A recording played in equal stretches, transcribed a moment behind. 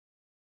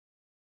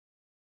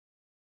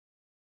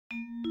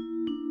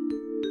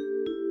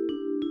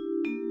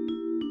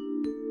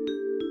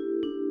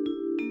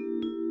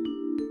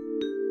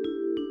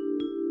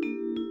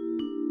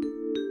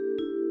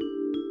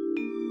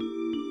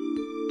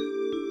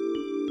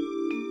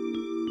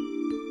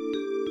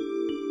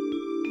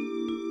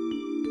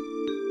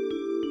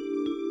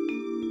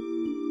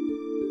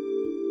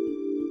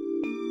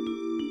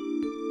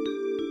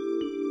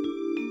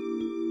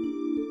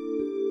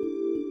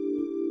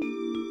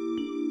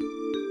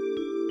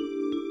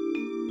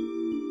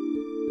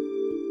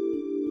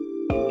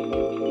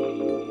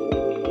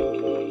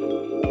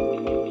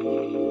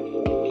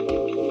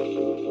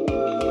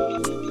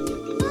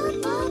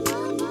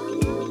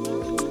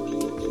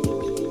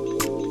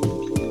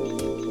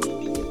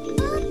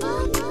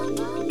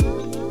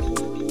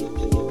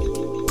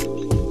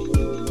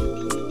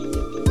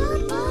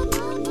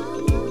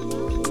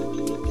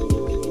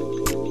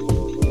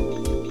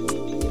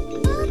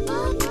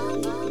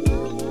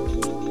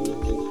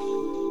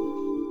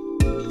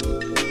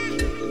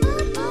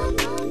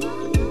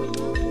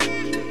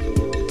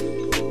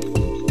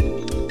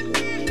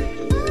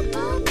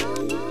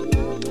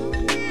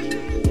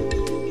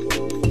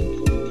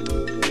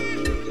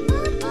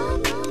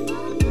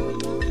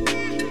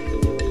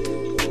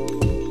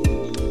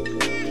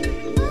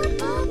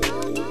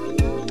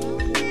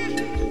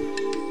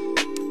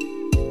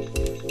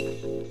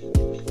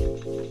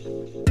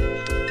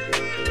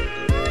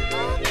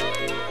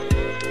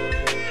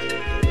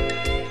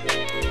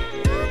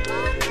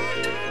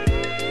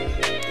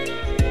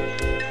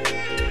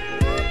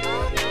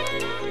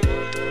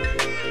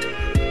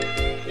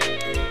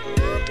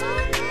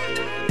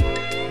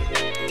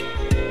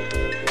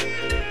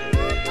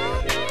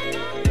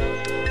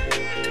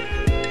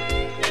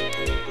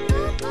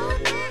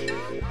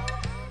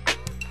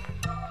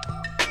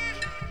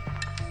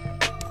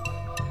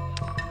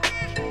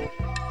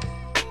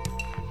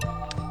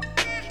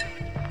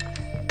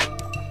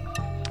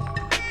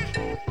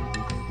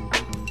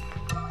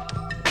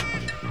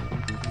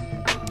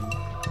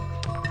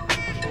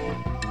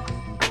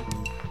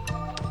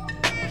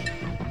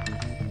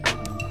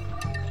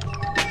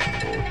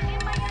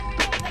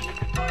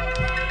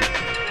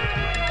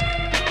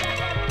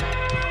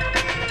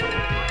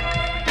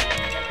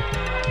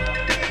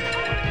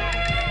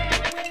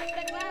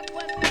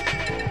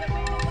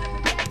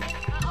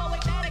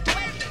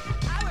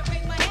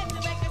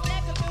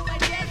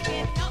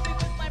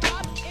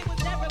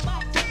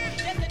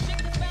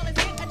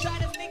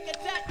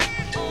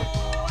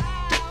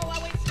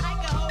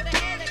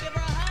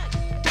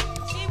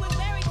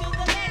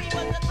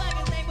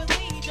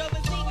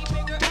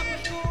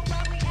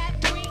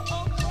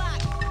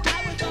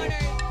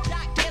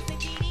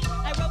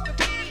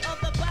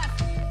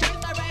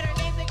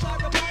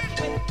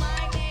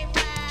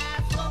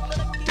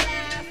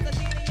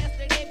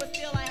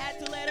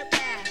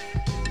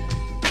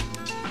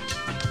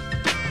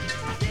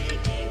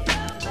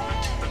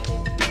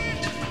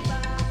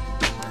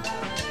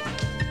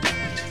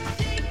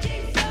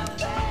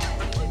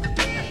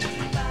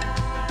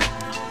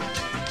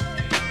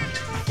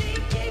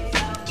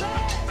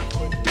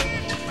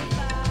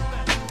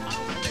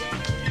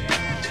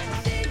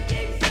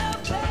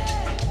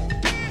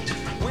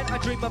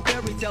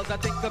I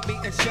think of me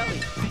and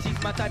Shelly. See,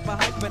 she's my type of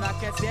hype, and I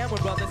can't stand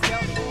when brothers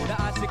tell me that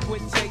I should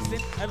quit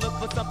chasing and look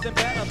for something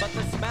better. But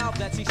the smile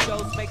that she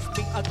shows makes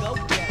me a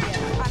go-getter.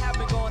 I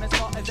haven't gone as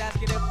far as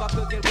asking if I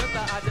could get with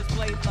her. I just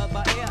played love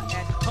by ear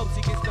and hope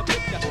she gets the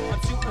picture.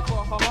 I'm shooting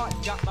for her heart,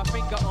 got my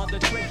finger on the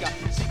trigger.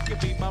 She can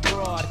be my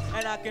broad,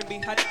 and I can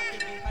be her.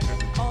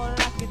 All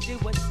I can do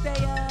is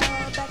stay up.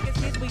 Back as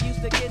kids we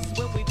used to kiss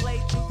when we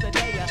played truth the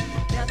day.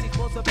 Now she's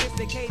more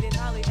sophisticated,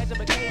 highly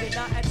educated,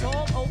 not at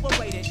all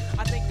overrated.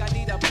 I think I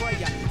need a prayer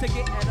to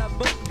get in a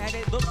book, and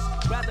it looks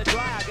rather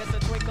dry. I guess a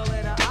twinkle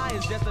in her eye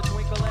is just a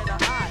twinkle in her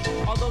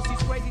eye. Although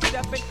she's crazy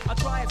stepping, I'll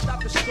try and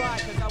stop the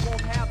stride, cause I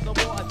won't have no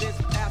more of this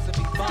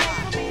passing me by.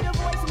 For me to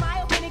voice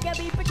my opinion, can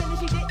be pretending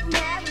she didn't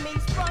have me.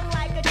 Sprung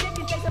like a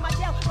chicken, chasing my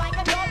tail like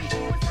a doggy.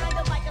 She was kind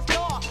of like a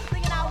star,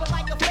 thinking I was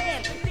like a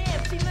fan.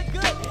 Damn, she looked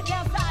good.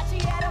 Downside, she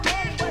had a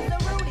man, he was a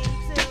Rudy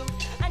too.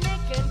 A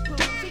Nick and Pooh.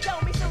 She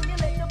told me soon your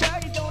little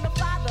birdie's gonna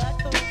fly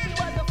the coop. She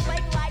was a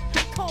flake like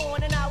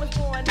corn, and I was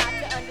born not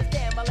to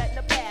understand. But letting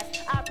the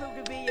past, I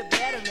proved to be a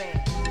better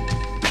man.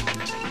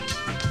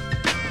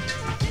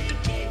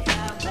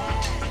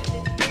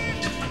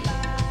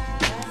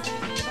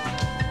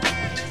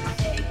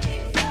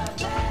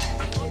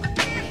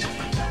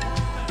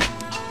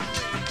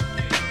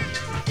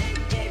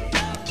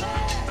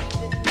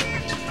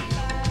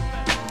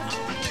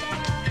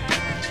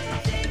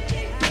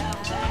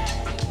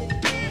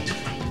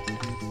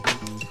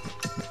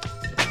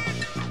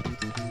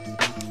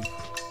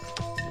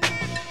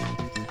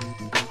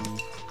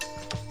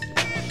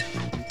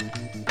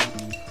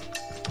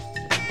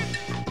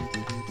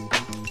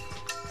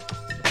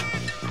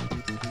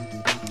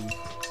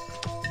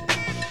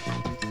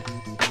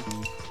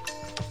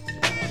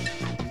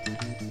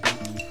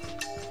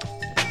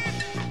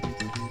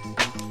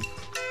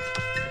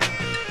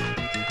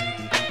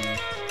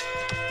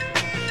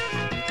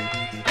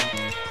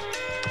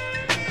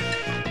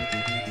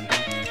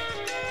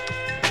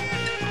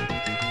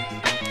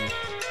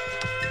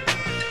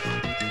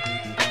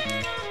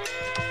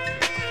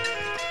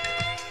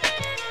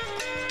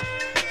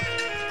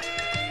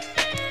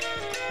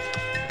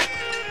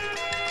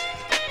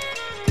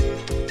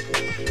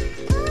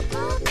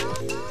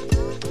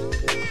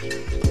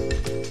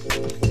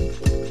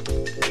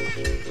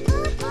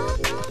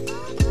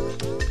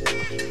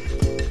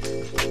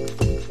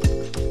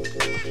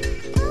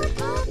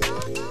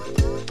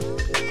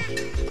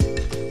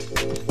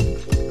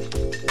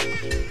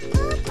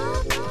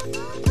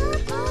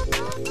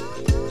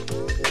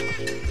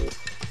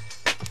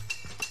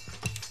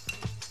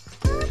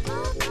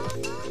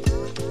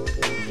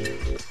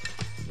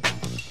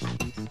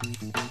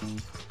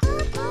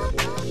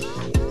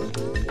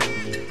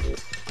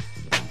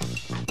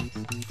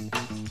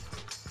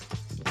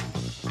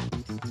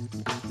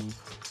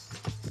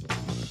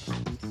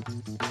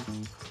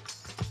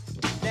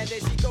 Now there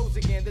she goes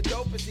again, the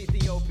dopest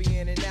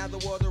Ethiopian. And now the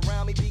world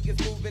around me begins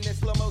moving in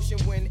slow motion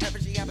whenever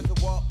she happens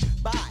to walk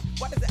by.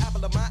 Why does the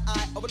apple of my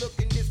eye overlook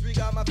and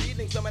disregard my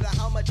feelings no matter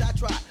how much I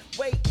try?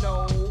 Wait,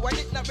 no, I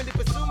did not really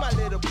pursue my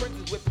little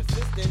princess with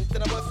persistence.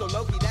 And I was so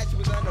low-key that she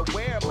was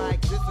unaware of my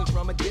existence.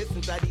 From a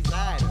distance I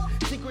desired her,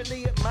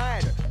 secretly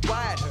admired her,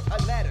 wired her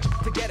a letter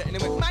to get her. And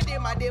it went, my dear,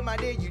 my dear, my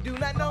dear, you do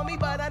not know me,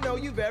 but I know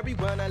you very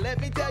well. Now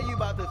let me tell you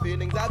about the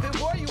feelings I've been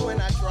for you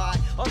when I try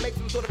or make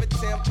some sort of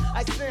attempt.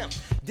 I simp.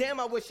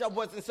 Damn, I wish I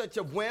wasn't such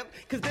a wimp,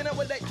 cause then I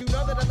would let you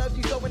know that I love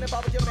you so, and if I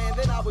was your man,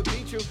 then I would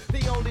be true.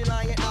 The only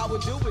lying I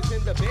would do is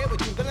in the bed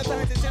with you. Then I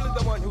signed to Tilly,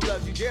 the one who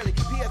loves you dearly.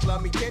 P.S.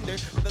 love me tender,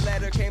 but the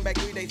letter came back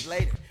 3 days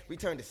later,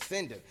 returned to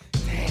sender.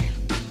 Damn.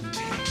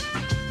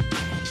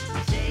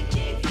 She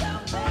keeps so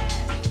bad.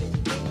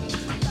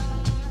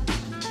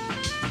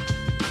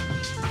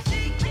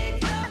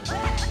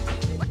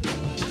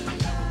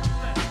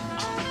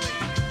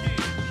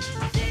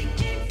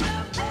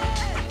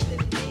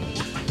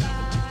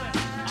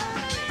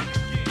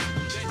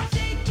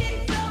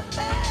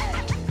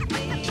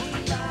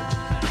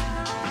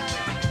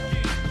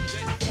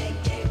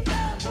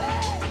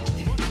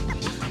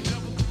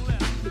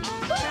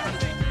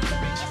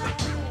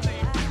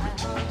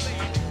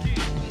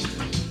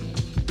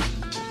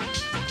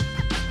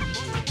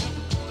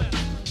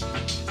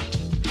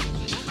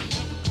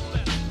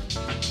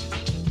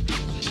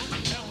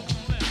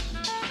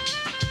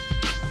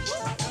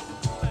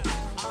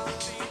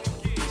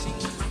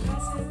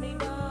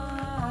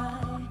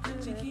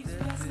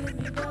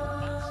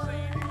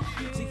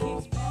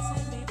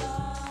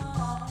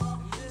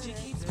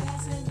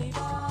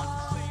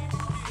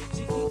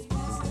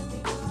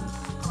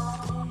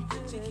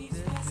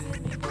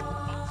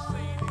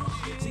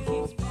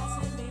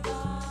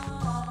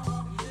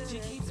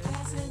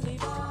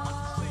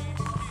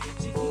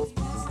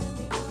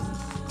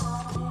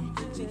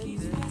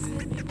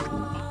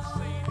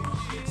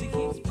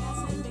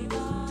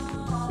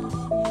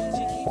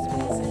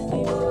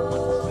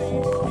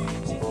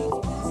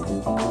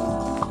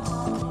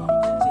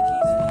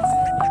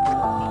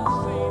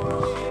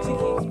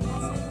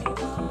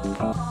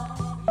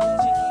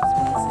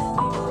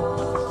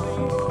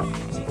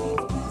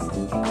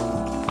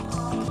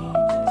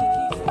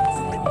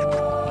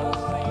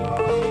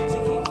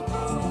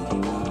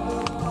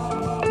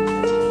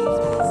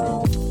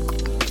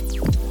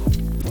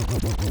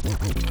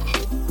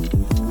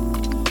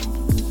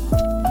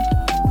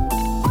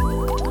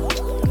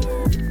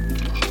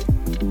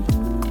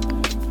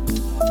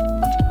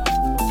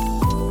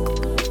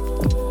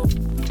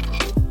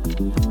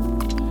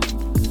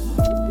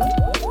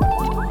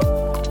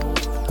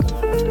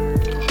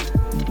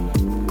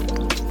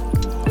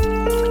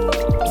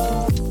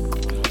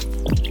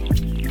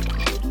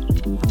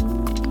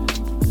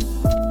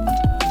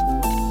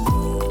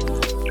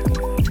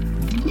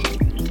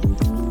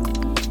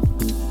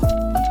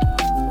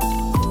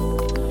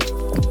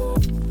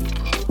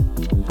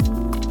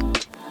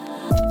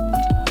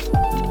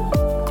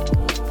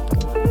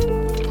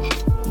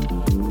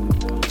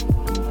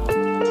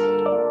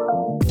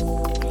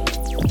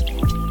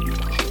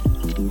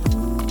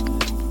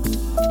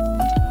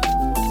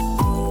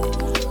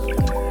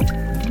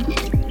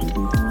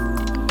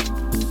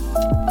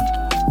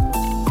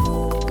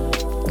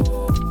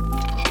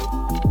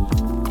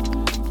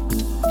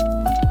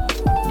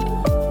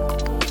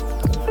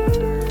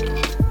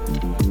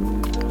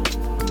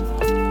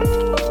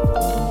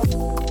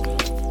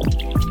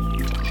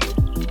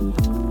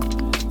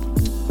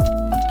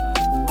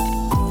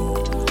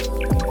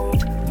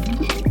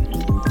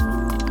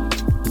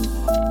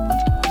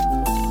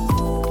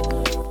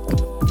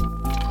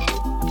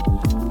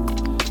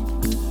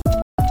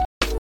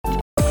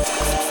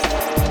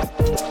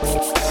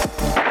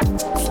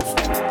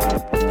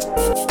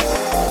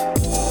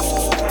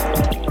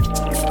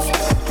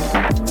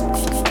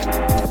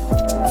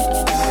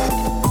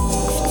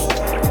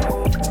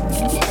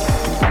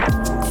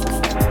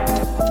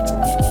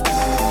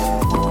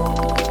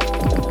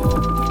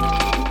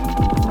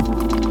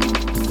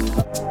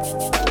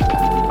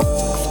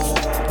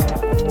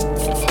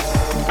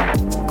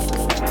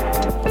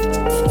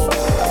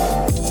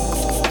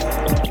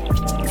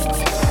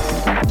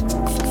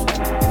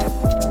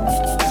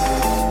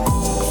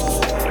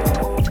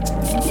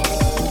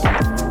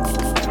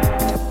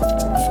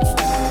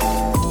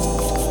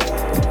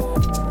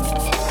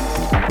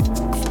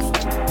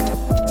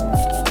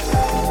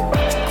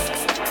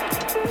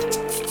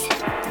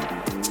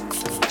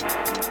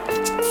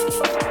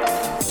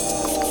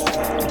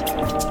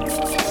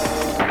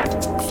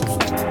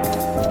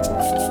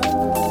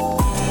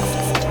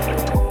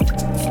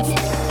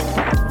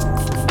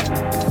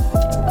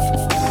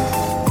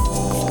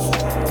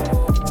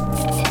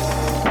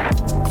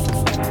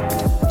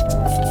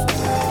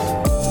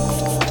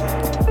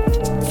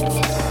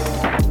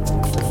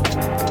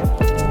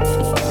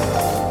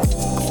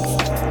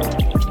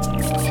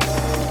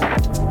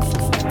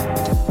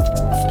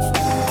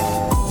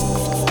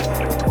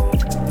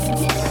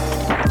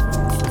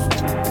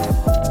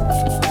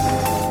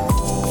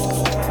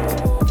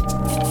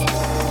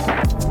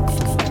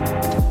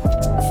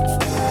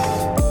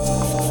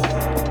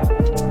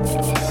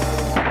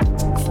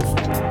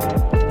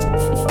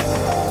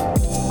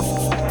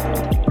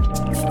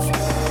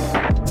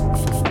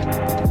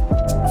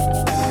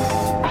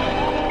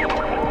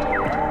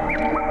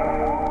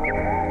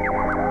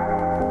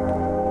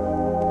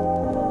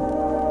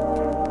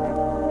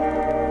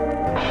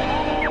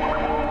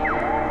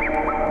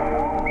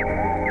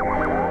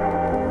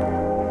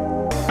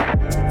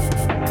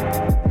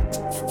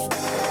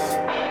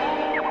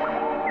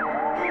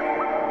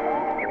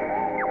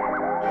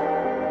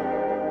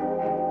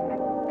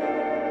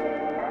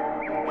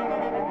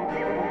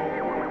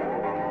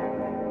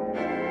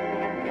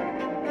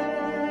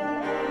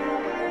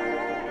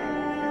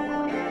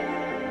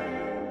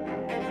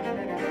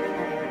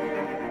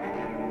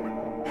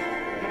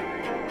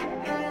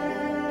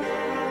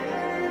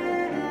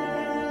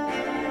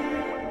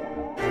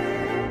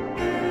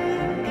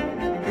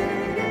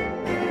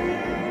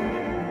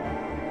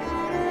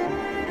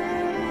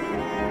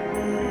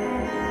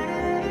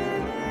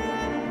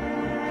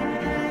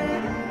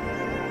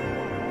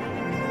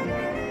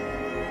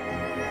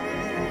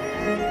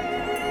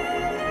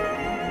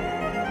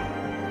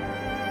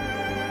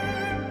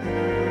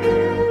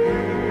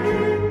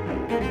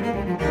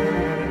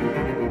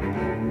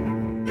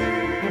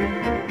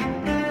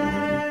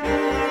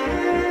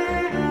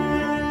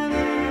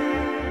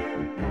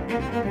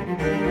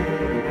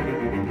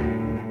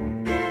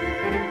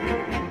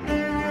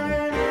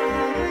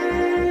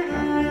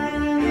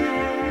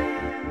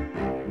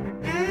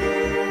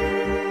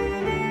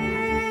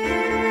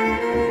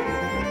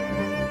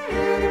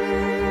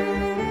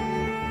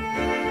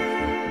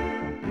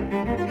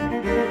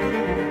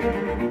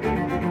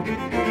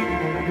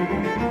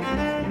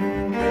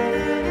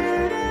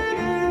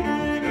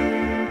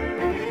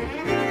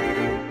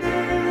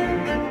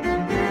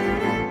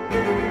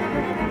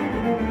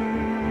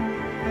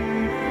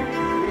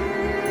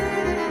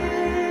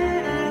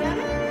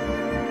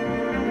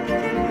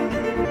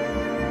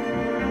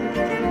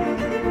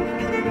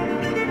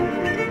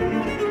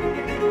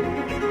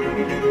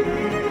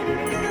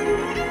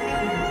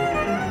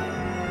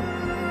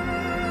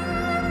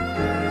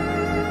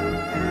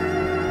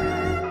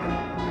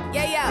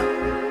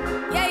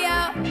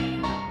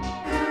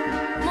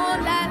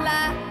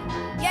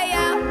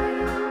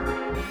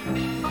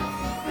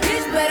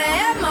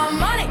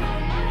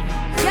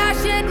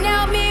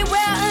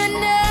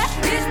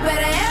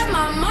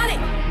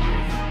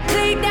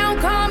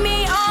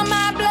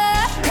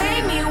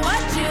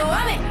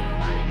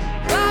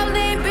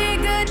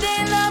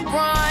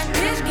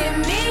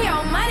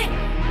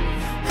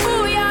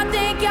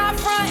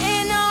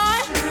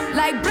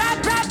 Like blah,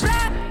 blah,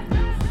 blah.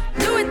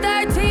 Louis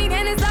 13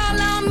 and it's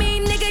all on me,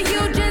 nigga, you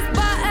just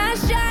bought a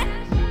shot.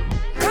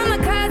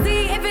 Kamikaze,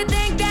 if you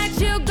think that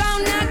you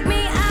gon' knock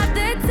me off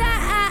the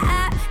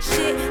top.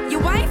 Shit,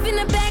 your wife in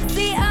the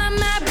backseat of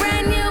my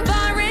brand new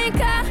foreign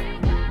car.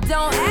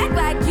 Don't act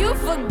like you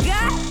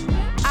forgot.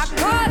 I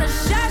call a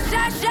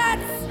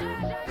shots.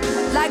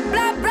 Like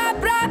blah, blah,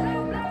 blah.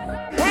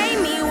 Pay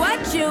me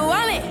what you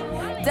want me.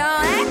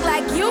 Don't act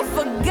like you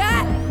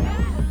forgot.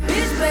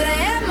 Bitch, better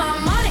have my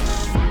money.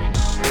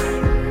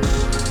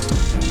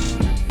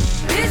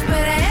 Bitch,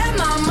 better have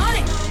my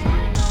money.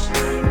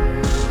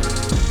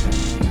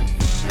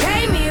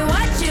 Pay me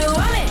what you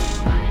want me.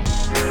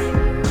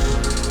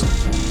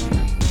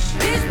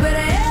 Bitch,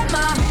 better have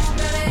my.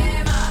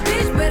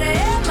 Bitch, better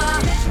have my.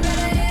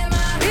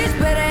 Bitch,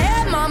 better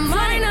have my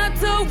money. Not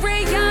to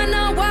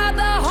Rihanna while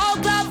the whole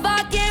club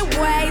fucking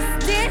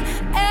wasted.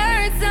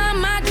 Every time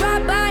I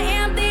drop, I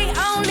am the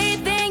only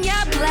thing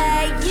y'all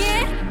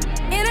playing.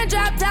 In a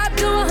drop top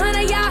to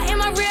 100, y'all in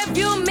my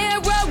rearview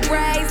mirror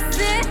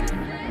racing.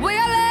 Where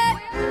y'all at?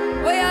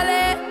 Where y'all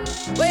at?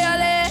 Where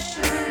y'all at?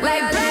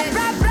 Like blah,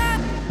 blah, blah.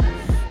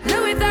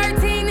 Louis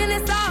 13 and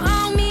it's all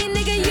on me,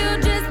 nigga, you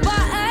just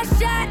bought a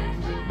shot.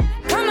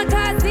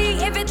 Kamikaze,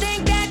 if you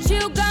think that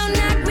you gon'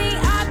 knock me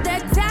off the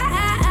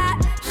top.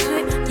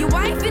 Shit, your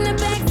wife in the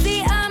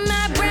backseat of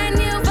my brand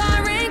new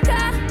foreign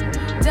car.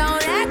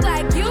 Don't act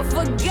like you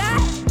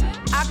forgot.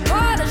 I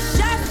call a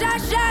shots.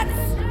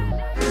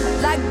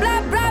 Like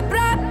blah, blah,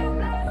 blah.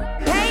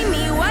 Pay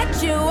me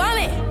what you want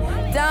me.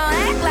 Don't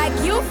act like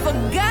you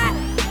forgot.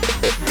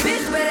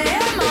 Bitch, better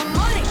have my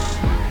money.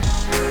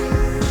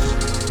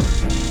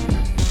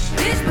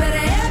 Bitch,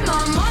 better have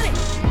my money.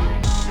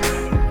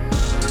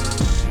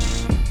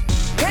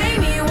 Pay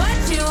me what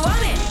you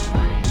want me.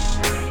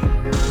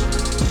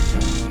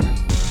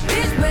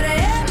 Bitch, better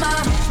have my.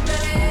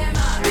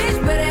 Bitch,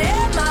 better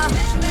have my.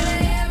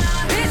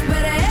 Bitch,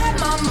 better have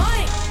my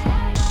money.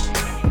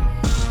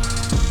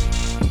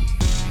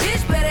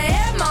 Bitch, better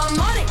have my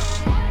money.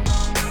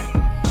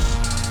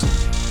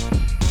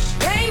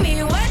 Pay me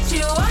what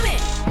you want me.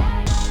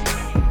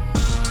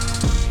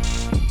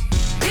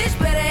 Bitch,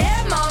 better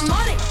have my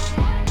money.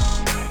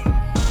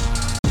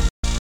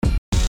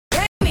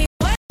 Pay me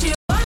what you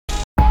want me.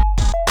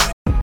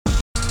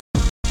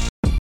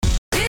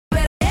 Bitch,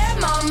 better have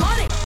my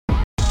money.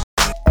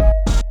 Pay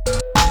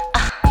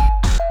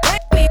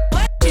me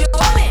what you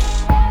want me.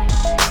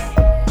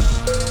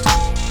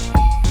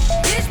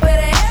 Bitch,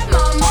 better have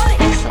my money.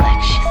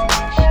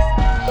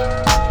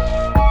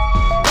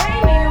 Pay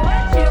me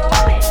what you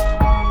want me.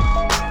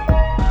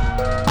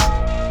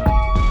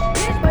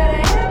 Bitch,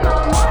 better have my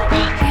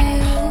money.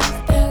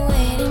 You've been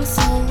waiting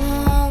so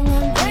long,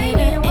 I'm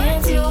here to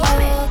answer your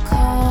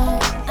call.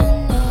 I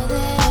know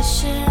that I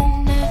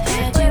shouldn't have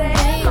had you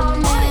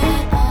waiting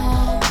at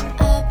all.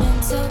 I've been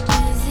so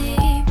busy,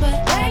 but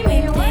I've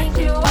been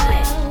thinking about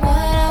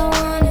what I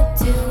wanna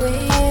do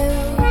with you.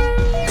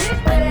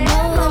 I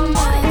know them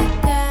other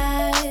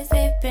guys,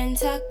 they've been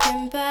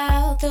talking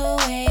about the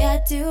way I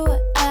do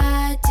what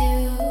I do.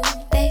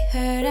 They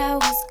heard I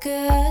was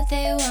good,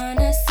 they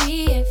wanna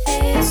see if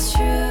it's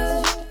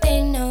true.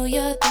 They know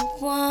you're the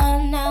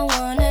one I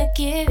wanna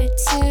give it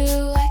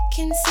to. I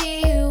can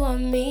see you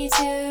want me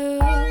too.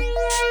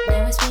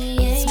 Now it's me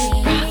and you.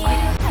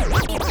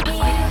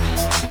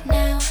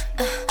 Now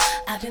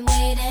I've been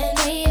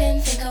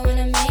waiting, think I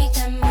wanna make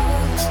that move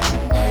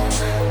now.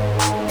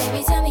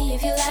 Baby, tell me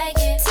if you like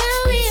it.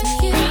 Tell me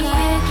if you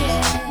like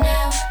it.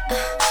 Now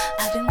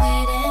I've been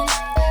waiting,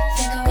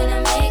 think I wanna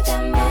make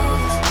that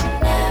move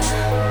now.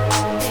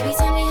 Baby,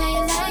 tell me how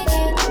you like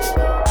it.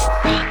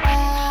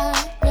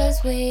 I was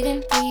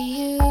waiting for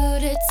you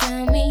to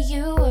tell me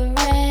you were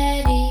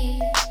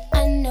ready.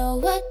 I know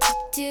what to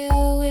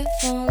do if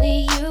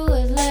only you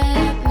would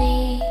let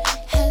me.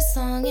 As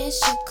long as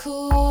you're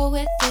cool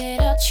with it,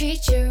 I'll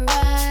treat you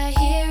right.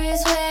 Here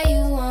is where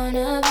you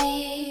wanna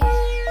be.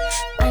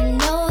 I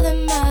know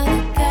them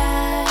other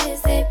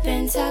guys, they've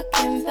been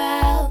talking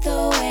about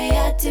the way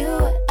I do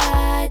what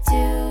I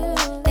do.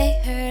 They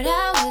heard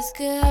I was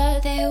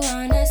good, they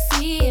wanna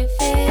see if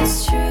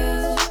it's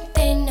true.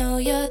 They know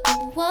you're the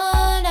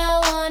one I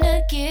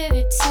wanna give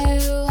it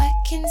to. I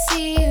can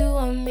see you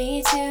want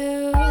me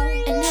too.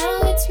 And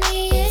now it's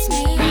me and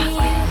you.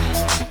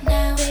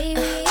 Now,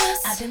 baby,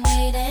 I've been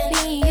waiting.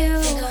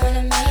 Think I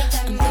wanna make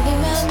that move. I'm thinking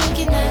about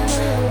making that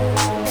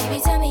move. Baby,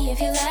 tell me if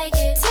you like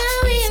it. Tell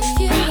me if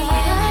you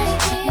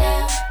like it.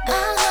 Now,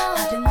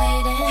 I've been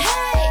waiting.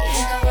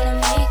 Think I wanna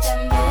make that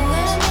move.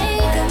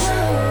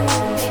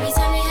 Baby,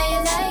 tell me how you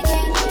like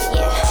it.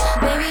 Yeah,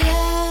 baby, I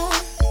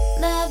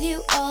love you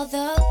all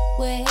the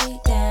way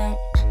down.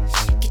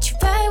 Get you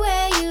right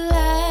where you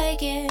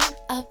like it.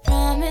 I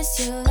promise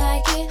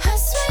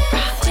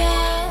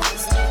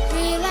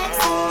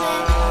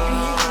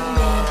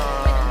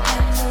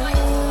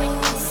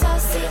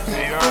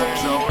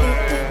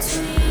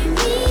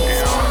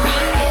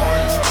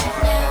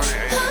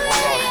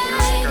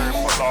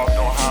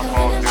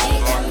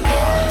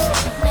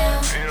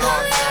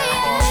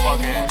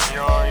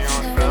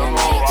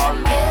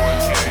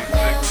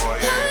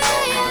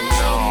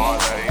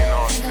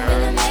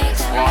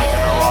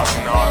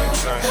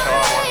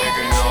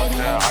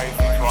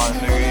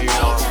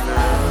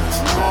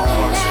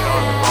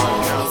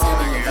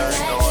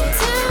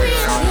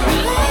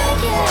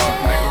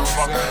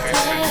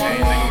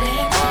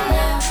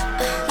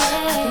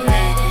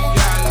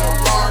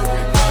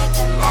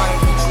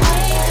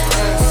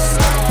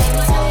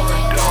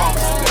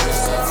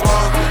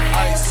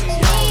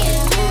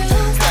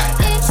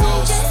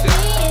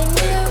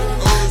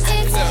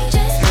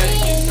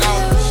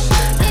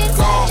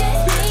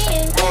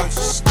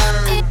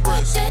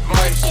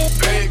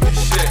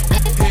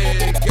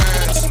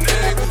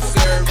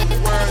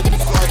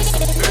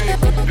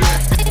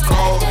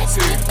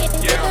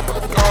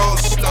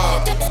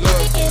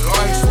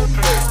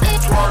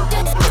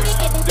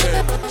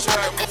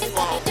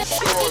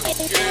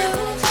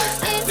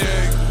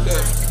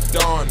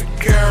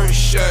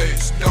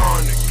shades,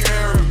 Don the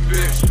Karen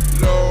bitch.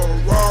 Lil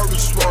Rory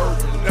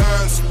swerving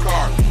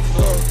NASCAR,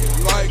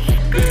 looking like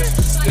a bitch.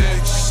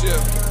 Stick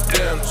shift,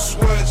 then a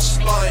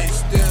switch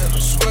lanes, then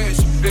a switch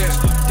bitch.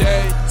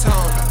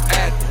 Daytona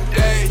at the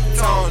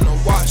Daytona,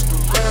 watch the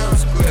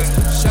rims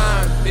blitz.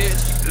 Shine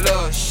bitch,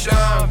 lil'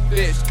 shine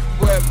bitch,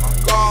 with my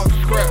golf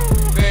crap,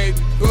 baby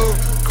blue,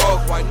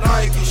 coke white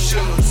Nike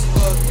shoes,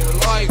 looking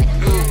like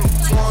blue.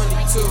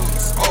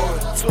 22s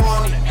over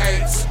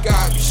 28s,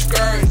 got me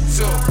skirting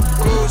too.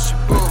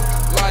 Gucci boot,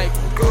 like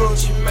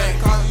Gucci man,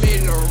 call me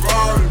the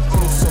Rory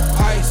boot. So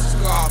ice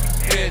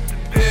golf, hit the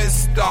pit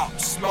stop,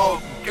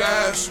 smoke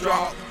gas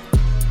drop.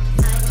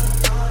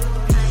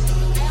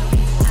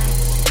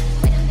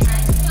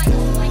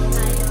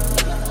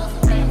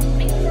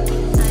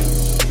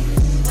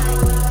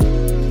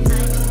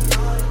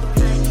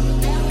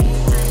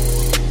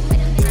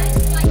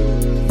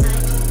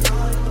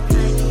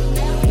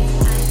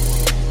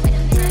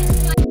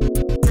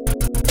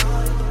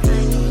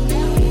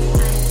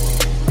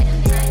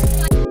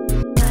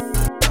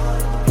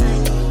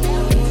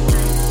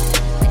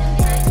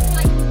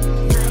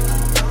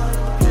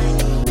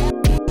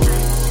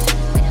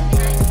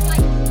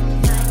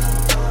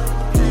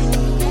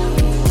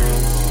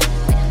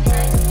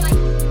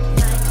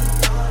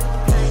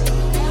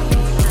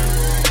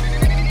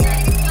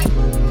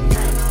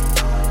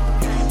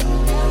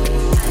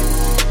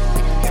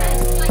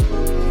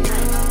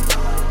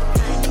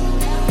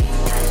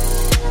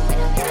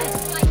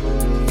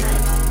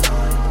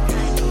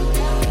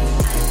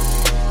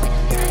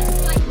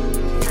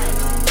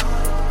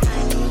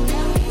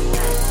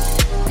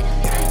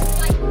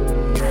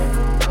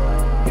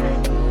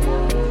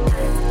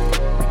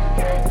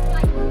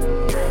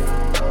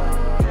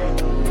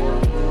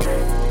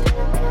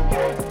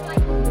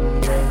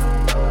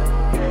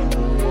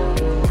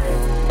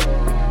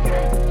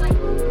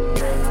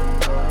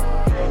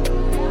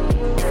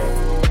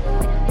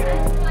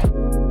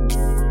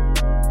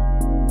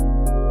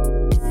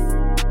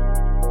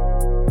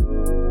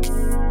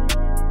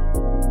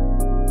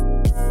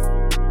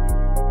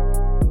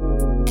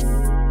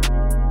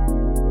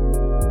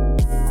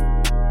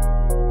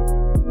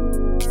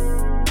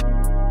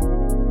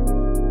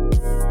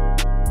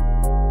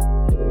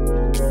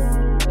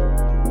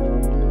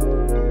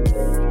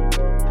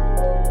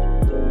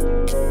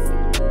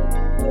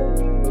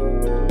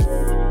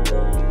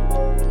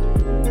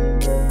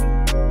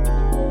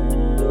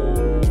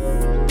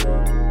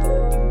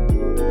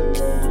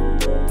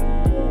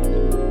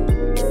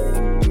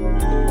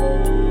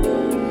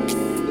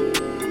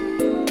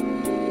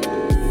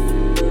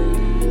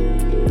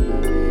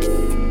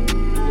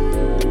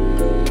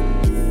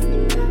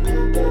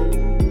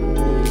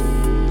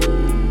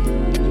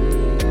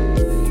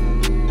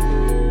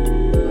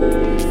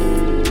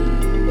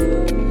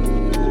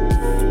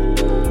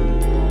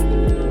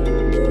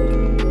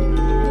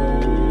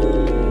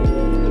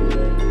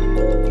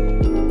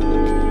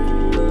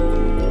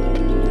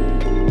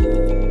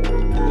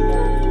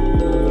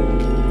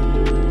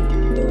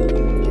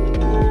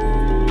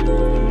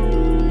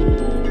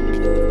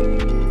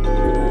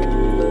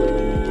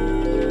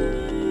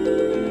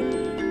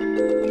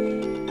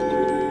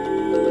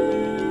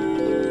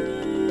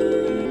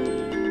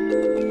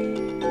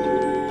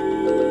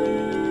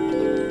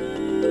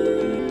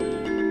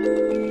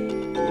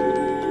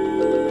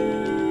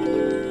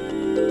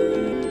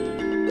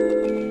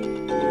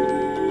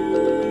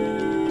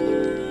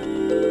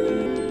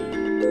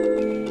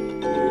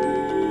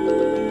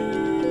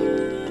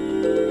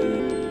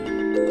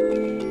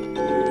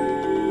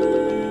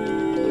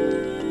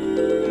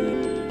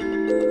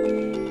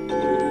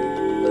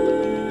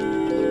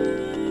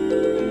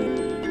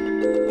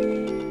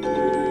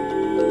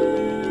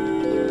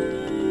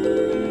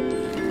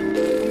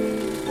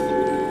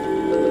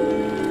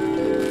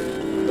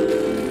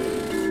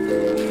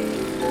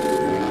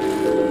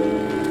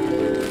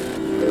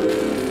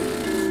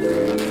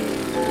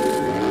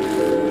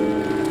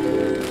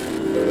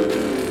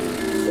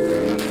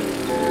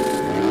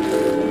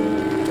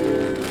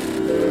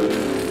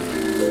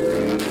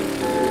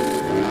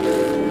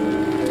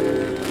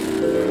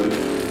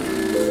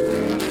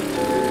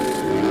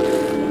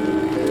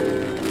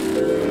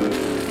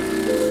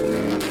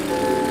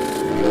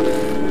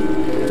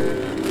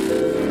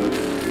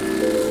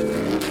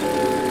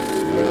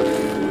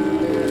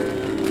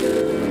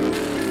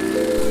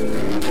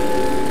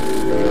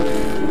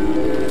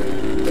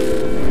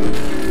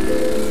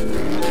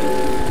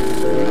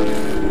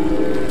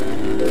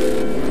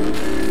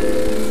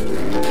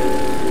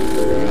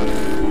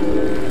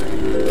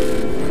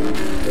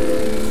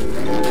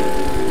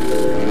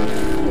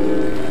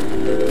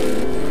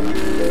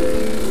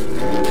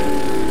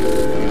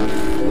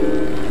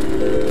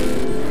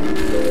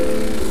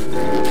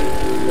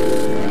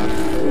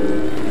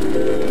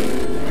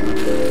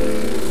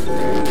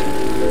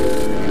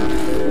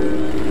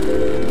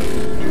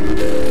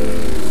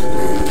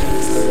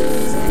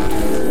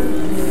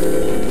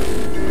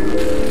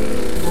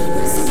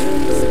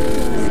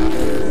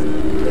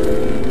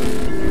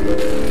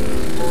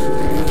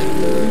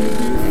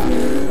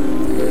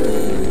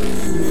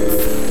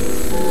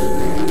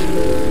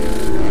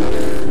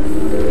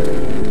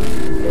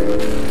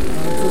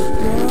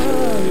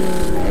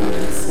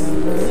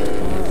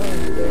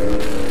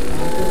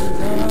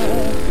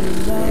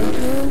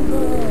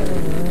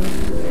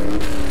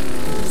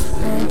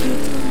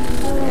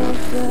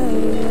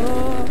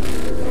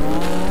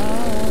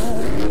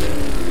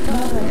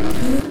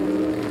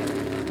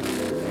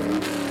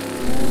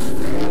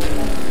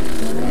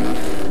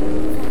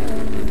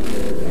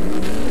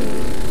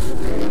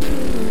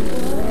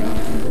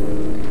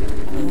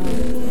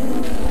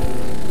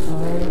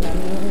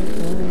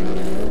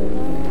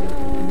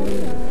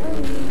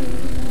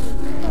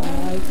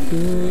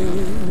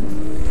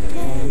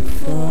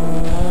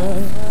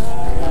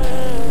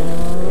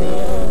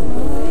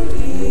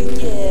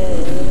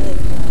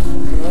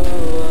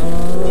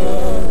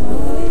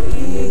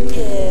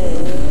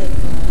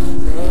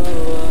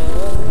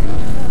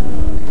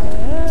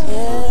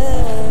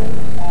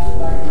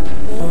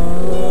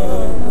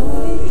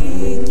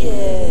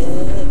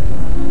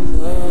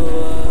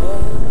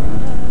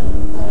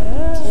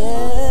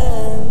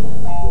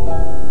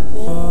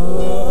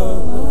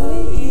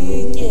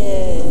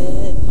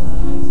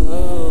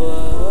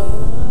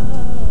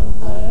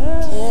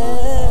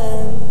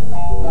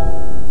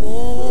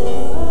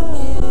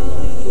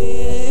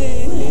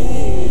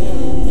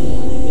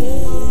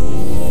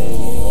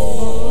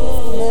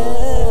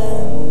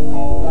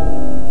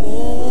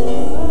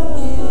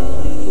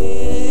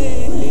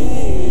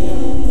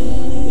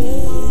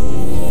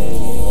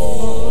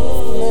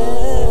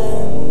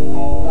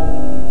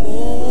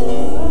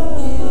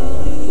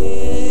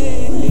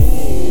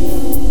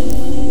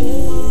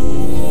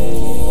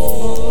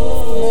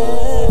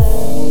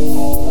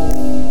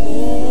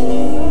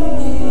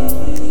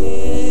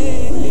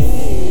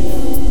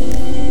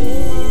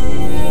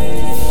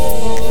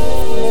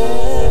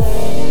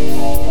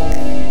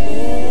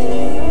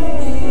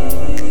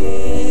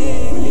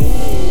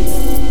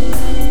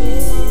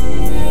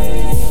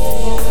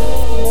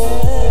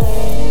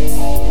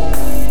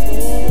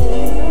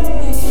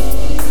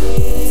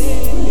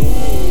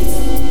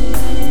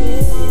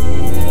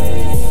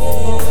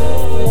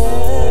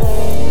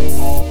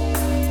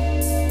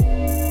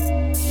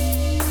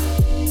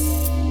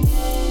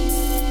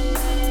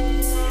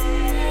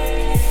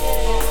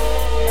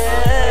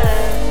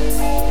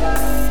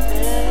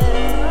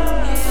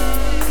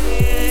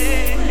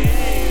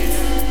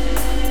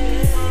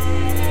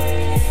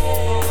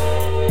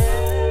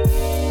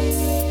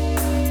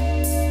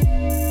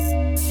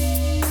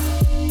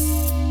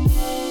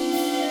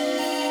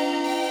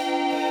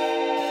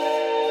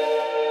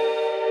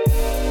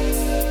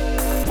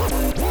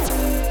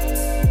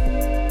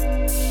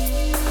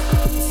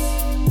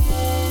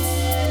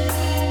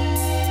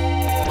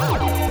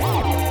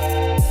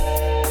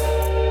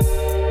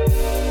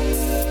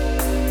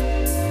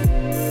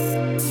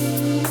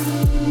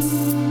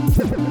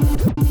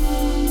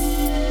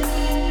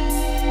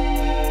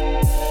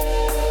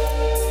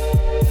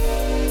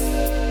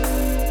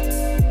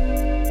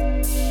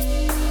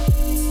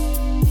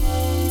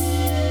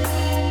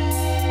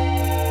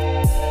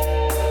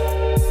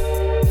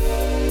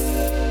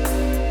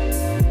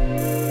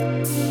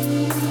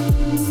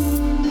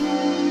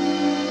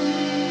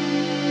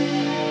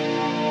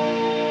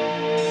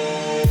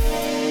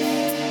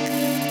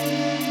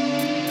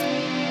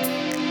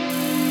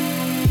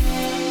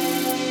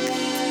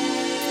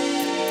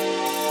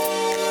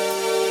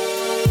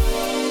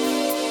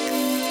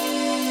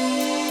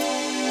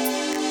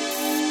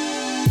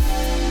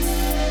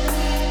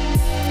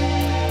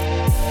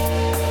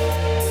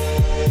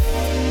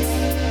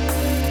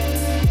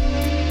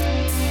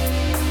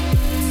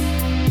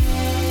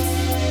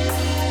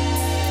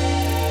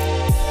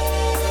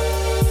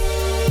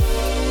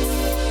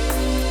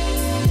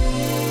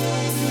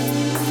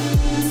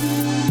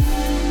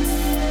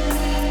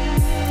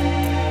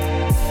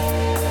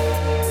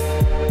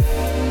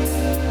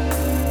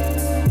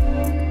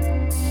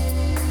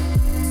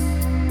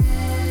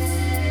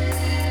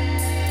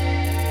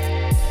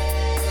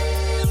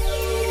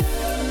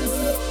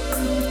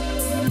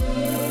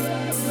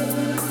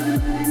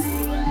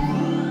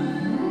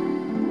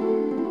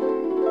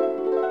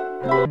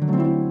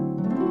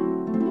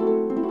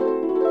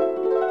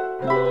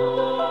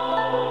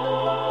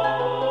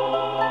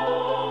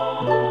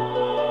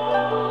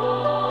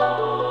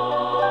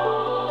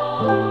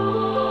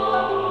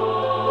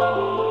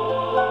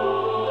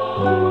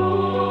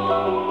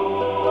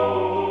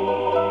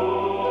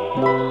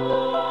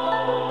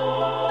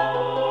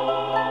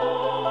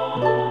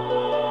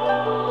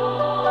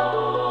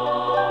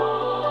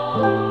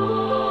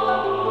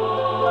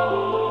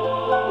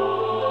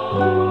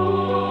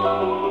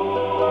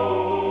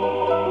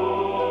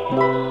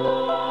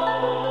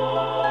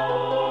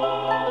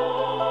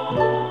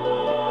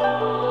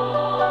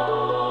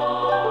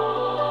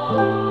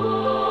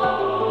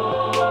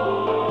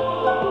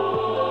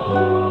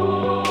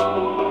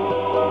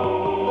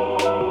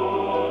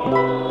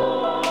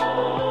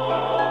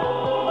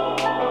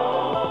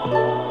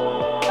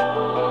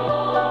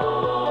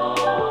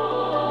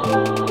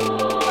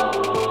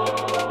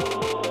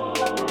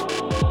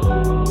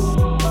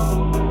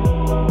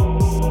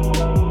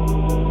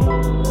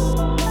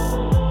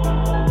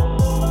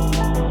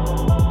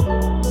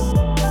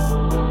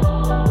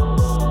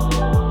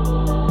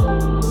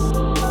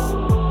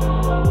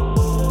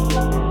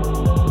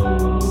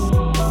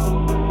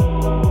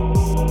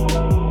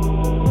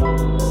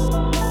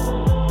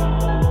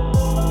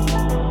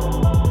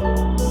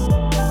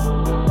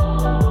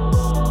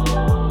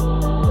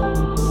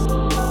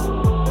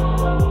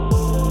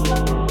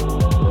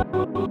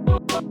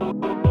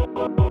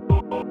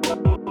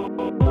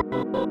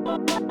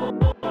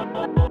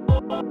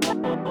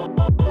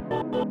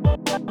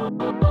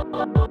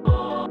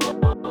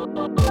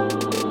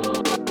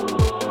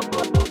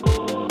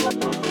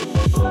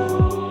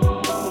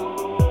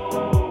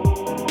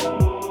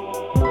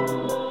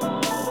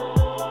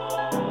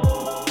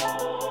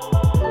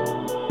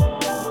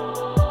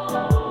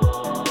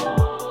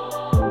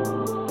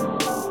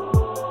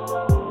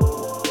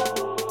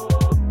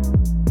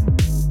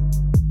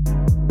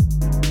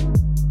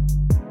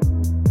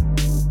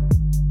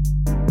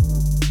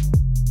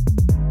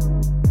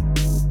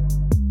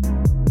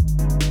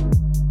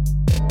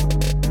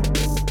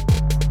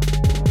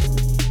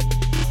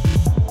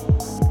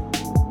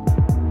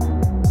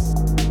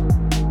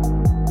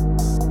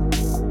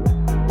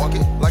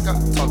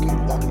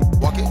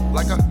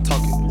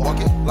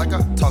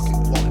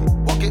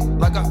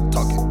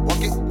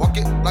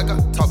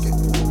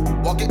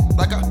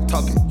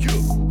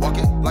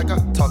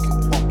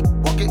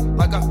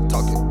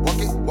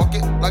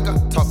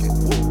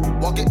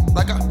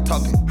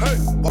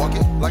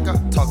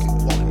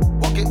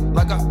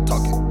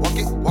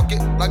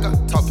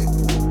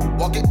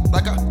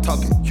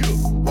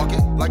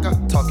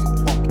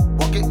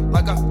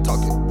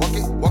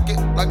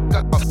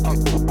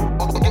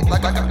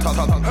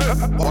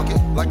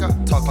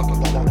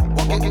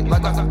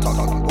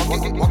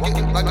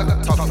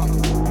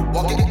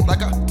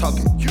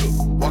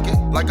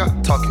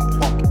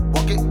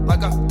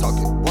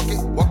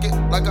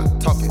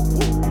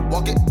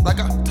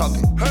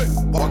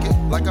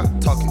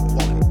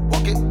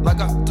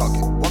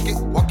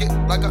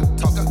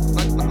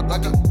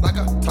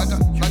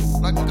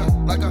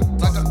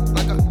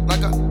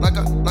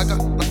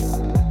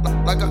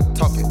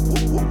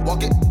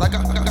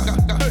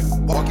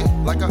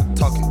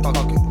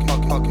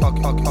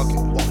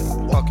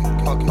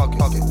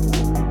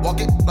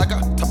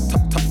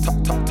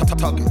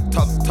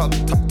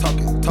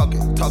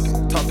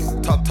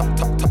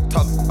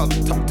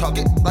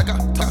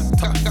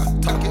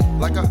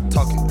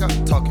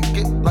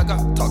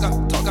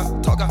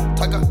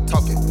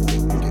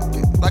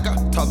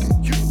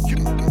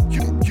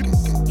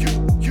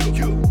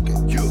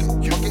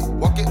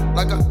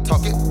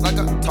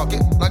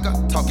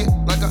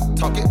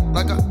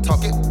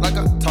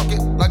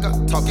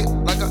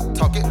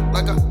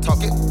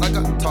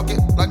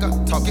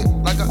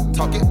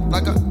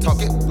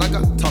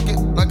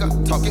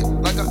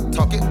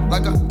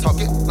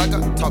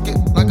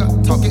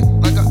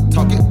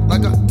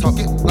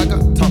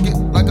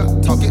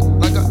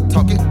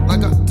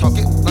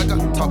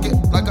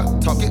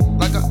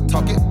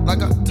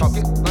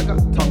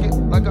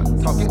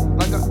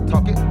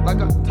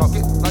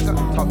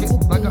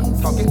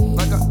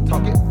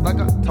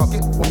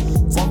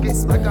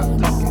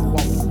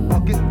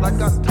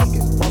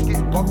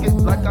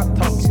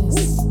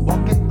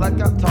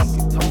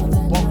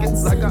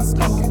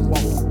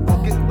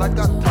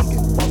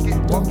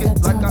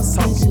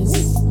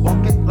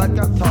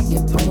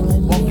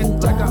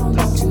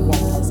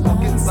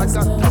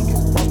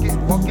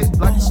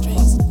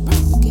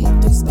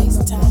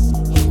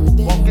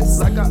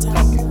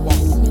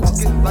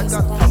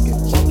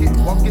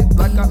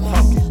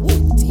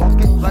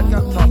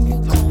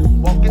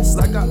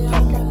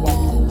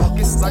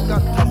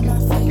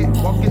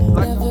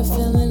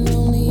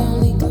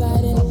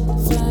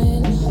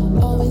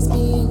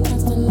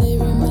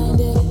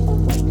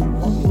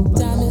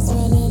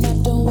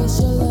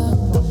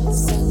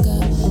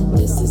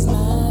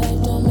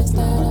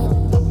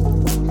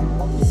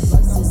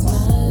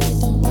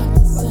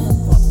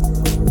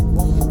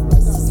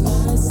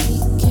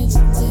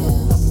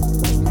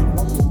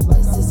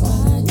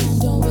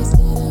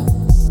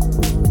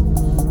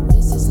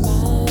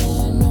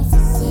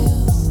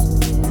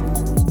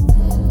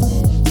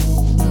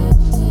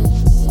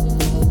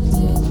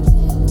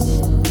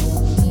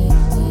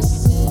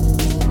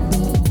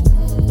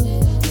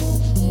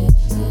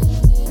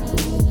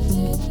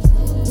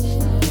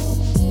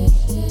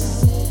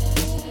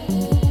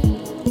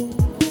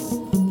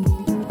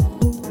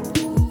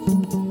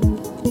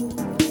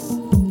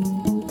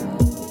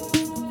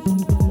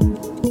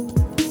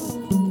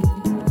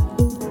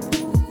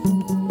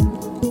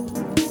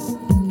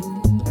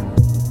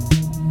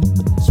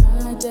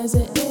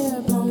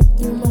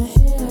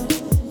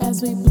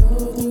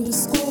 through the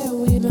square.